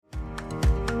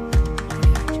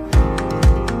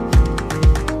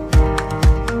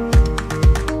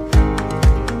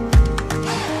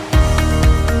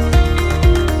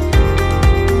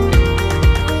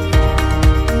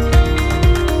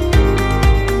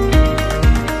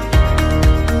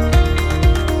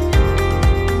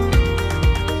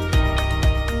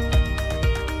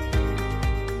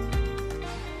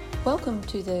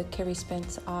to the Kerry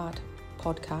Spence Art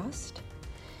podcast.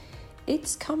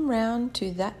 It's come round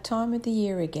to that time of the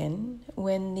year again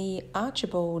when the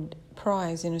Archibald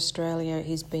Prize in Australia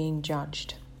is being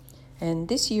judged. And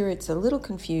this year it's a little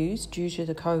confused due to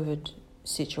the COVID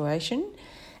situation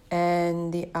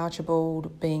and the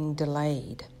Archibald being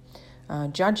delayed.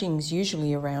 Judging's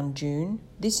usually around June.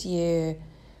 This year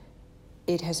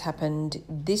it has happened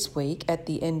this week at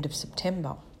the end of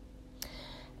September.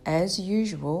 As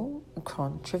usual,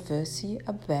 controversy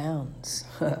abounds.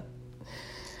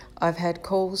 I've had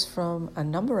calls from a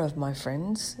number of my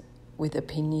friends with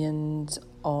opinions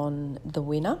on the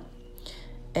winner,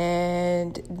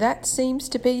 and that seems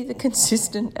to be the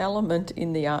consistent element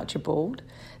in the Archibald,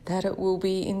 that it will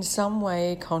be in some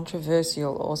way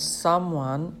controversial or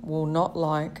someone will not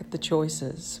like the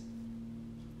choices.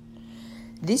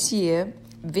 This year,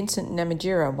 Vincent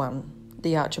Namatjira won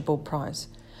the Archibald Prize.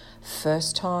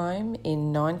 First time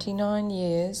in 99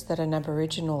 years that an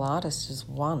Aboriginal artist has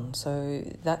won, so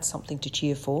that's something to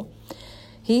cheer for.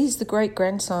 He's the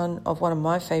great-grandson of one of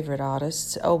my favourite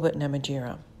artists, Albert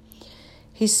Namatjira.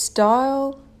 His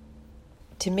style,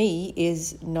 to me,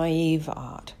 is naive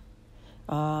art.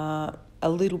 A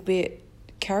little bit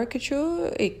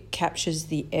caricature. It captures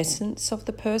the essence of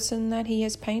the person that he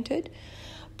has painted,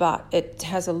 but it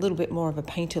has a little bit more of a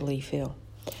painterly feel.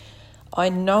 I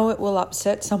know it will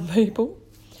upset some people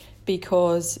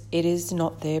because it is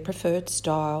not their preferred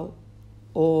style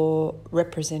or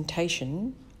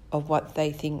representation of what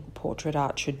they think portrait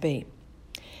art should be.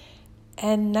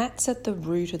 And that's at the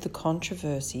root of the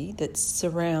controversy that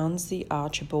surrounds the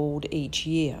Archibald each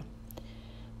year.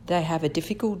 They have a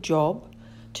difficult job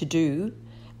to do,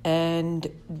 and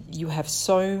you have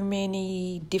so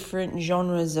many different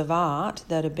genres of art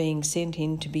that are being sent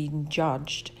in to be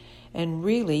judged. And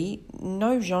really,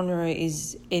 no genre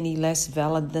is any less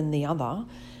valid than the other.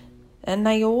 And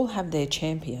they all have their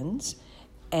champions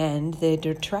and their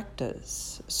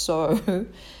detractors. So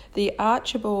the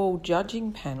Archibald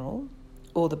judging panel,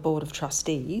 or the Board of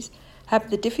Trustees, have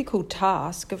the difficult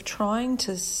task of trying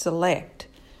to select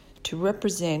to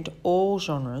represent all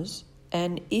genres.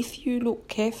 And if you look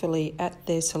carefully at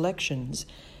their selections,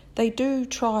 they do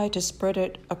try to spread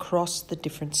it across the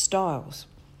different styles.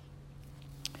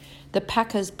 The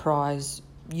Packers Prize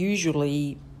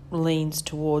usually leans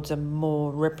towards a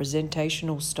more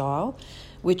representational style,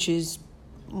 which is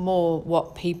more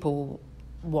what people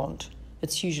want.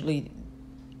 It's usually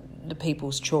the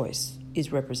people's choice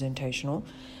is representational.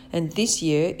 And this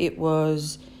year it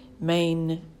was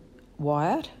Maine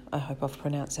Wyatt, I hope I've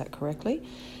pronounced that correctly,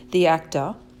 the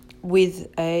actor,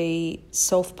 with a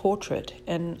self-portrait.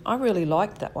 And I really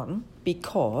liked that one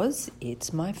because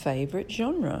it's my favourite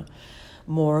genre.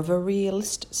 More of a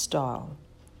realist style.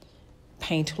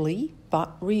 Painterly,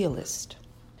 but realist.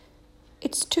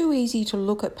 It's too easy to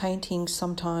look at paintings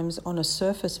sometimes on a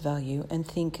surface value and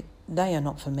think they are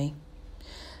not for me.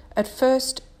 At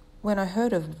first, when I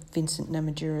heard of Vincent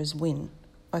Namatjira's win,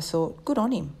 I thought, good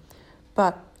on him,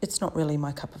 but it's not really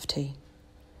my cup of tea.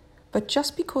 But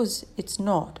just because it's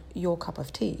not your cup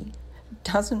of tea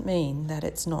doesn't mean that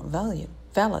it's not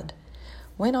valid.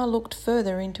 When I looked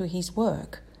further into his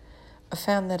work, I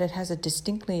found that it has a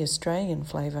distinctly Australian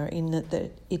flavour in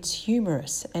that it's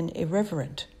humorous and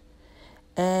irreverent.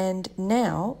 And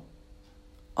now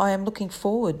I am looking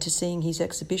forward to seeing his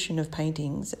exhibition of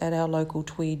paintings at our local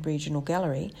Tweed Regional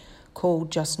Gallery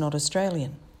called Just Not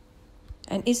Australian.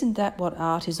 And isn't that what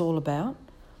art is all about?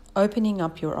 Opening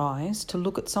up your eyes to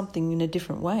look at something in a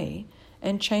different way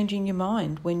and changing your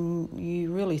mind when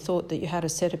you really thought that you had a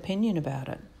set opinion about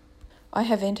it. I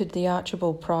have entered the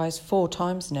Archibald Prize 4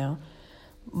 times now,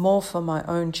 more for my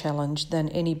own challenge than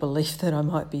any belief that I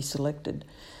might be selected.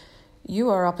 You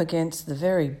are up against the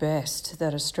very best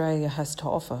that Australia has to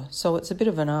offer, so it's a bit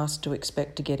of an ask to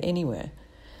expect to get anywhere.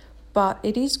 But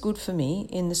it is good for me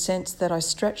in the sense that I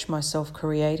stretch myself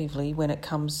creatively when it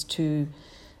comes to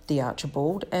the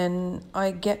Archibald, and I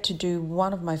get to do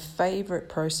one of my favourite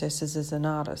processes as an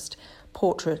artist,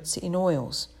 portraits in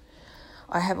oils.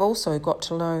 I have also got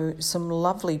to know some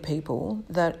lovely people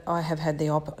that I have had the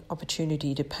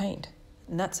opportunity to paint,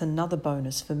 and that's another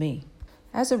bonus for me.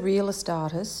 As a realist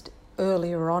artist,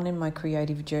 earlier on in my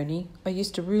creative journey, I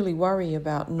used to really worry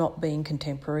about not being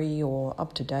contemporary or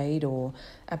up-to-date or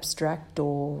abstract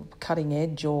or cutting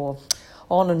edge, or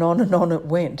on and on and on it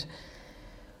went.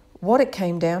 What it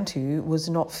came down to was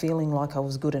not feeling like I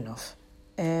was good enough.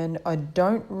 And I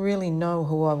don't really know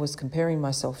who I was comparing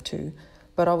myself to,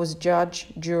 but I was judge,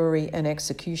 jury and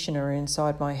executioner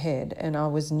inside my head, and I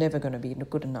was never going to be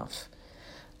good enough.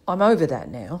 I'm over that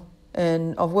now,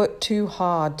 and I've worked too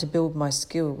hard to build my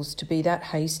skills to be that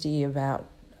hasty about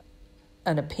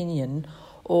an opinion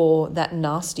or that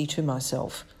nasty to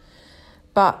myself.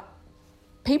 But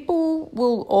people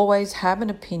will always have an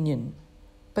opinion,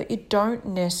 but you don't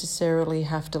necessarily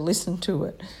have to listen to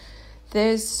it.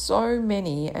 There's so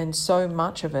many and so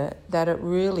much of it that it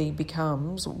really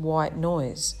becomes white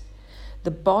noise.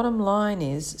 The bottom line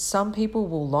is some people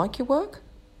will like your work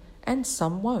and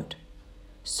some won't.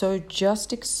 So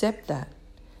just accept that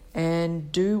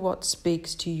and do what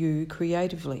speaks to you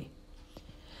creatively.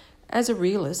 As a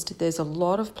realist, there's a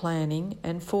lot of planning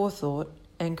and forethought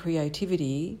and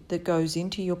creativity that goes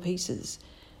into your pieces,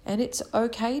 and it's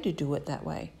okay to do it that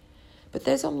way. But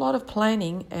there's a lot of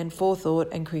planning and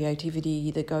forethought and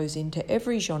creativity that goes into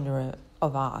every genre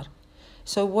of art.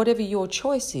 So whatever your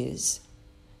choice is,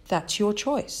 that's your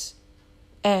choice.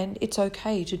 And it's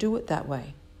okay to do it that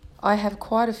way. I have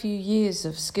quite a few years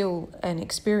of skill and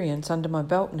experience under my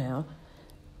belt now.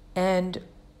 And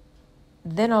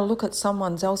then I look at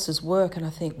someone else's work and I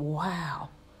think, wow,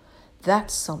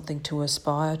 that's something to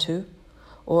aspire to.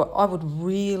 Or I would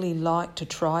really like to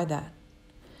try that.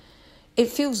 It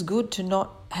feels good to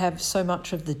not have so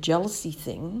much of the jealousy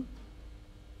thing,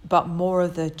 but more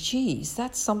of the, geez,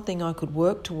 that's something I could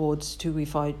work towards to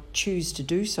if I choose to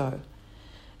do so.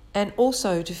 And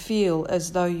also to feel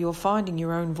as though you're finding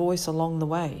your own voice along the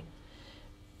way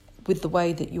with the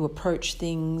way that you approach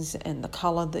things and the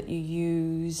colour that you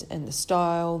use and the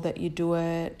style that you do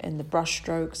it and the brush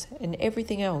strokes and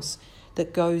everything else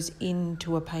that goes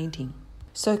into a painting.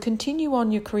 So continue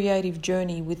on your creative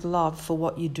journey with love for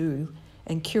what you do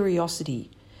and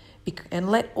curiosity, and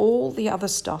let all the other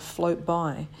stuff float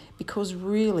by, because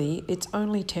really it's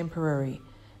only temporary,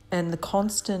 and the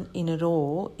constant in it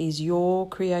all is your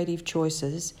creative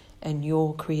choices and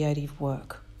your creative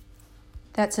work.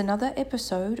 That's another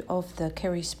episode of the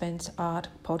Kerry Spence Art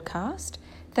Podcast.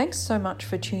 Thanks so much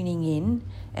for tuning in,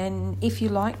 and if you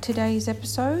like today's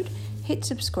episode, hit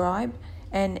subscribe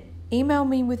and email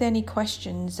me with any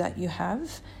questions that you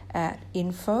have at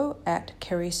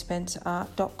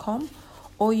info@kerryspenceart.com,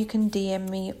 or you can DM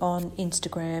me on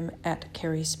Instagram at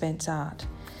kerryspenceart.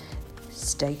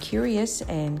 Stay curious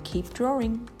and keep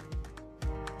drawing.